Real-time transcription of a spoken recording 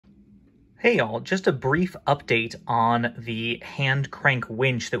Hey y'all, just a brief update on the hand crank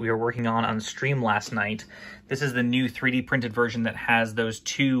winch that we were working on stream last night. This is the new 3D printed version that has those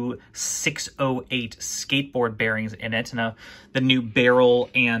two 608 skateboard bearings in it, and the new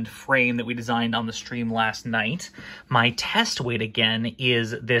barrel and frame that we designed on the stream last night. My test weight again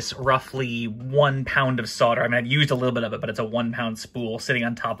is this roughly 1 pound of solder. I mean, I've used a little bit of it, but it's a 1 pound spool sitting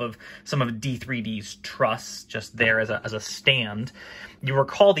on top of some of D3D's truss just there as a stand. You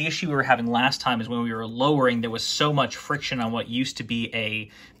recall the issue we were having last time is when we were lowering, there was so much friction on what used to be a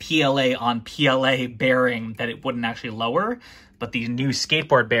PLA on PLA bearing that it wouldn't actually lower, but these new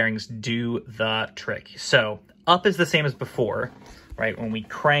skateboard bearings do the trick. So up is the same as before, right? When we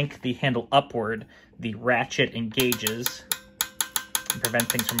crank the handle upward, the ratchet engages and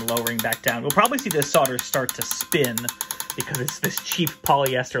prevent things from lowering back down. We'll probably see this solder start to spin because it's this cheap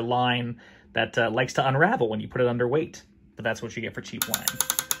polyester line that likes to unravel when you put it under weight. But that's what you get for cheap line.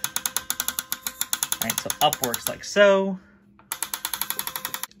 All right, so up works like so.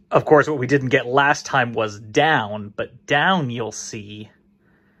 Of course, what we didn't get last time was down, but down, you'll see,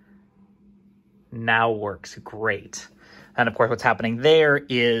 now works great. And of course, what's happening there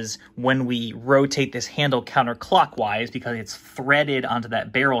is when we rotate this handle counterclockwise, because it's threaded onto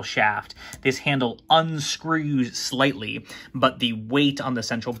that barrel shaft, this handle unscrews slightly, but the weight on the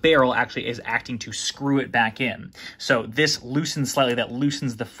central barrel actually is acting to screw it back in. So this loosens slightly, that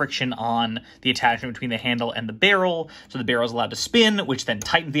loosens the friction on the attachment between the handle and the barrel, so the barrel is allowed to spin, which then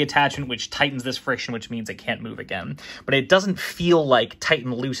tightens the attachment, which tightens this friction, which means it can't move again. But it doesn't feel like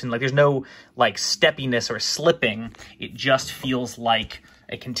tighten, loosen, like there's no like steppiness or slipping. It just feels like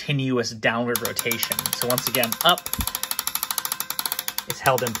a continuous downward rotation. So once again, up is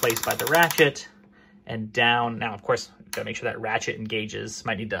held in place by the ratchet, and down. Now, of course, gotta make sure that ratchet engages.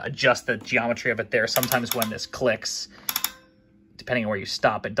 Might need to adjust the geometry of it there. Sometimes when this clicks, depending on where you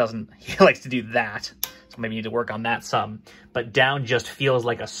stop, it doesn't, he likes to do that. So maybe you need to work on that some. But down just feels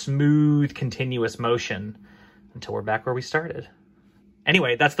like a smooth, continuous motion until we're back where we started.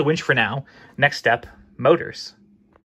 Anyway, that's the winch for now. Next step, motors.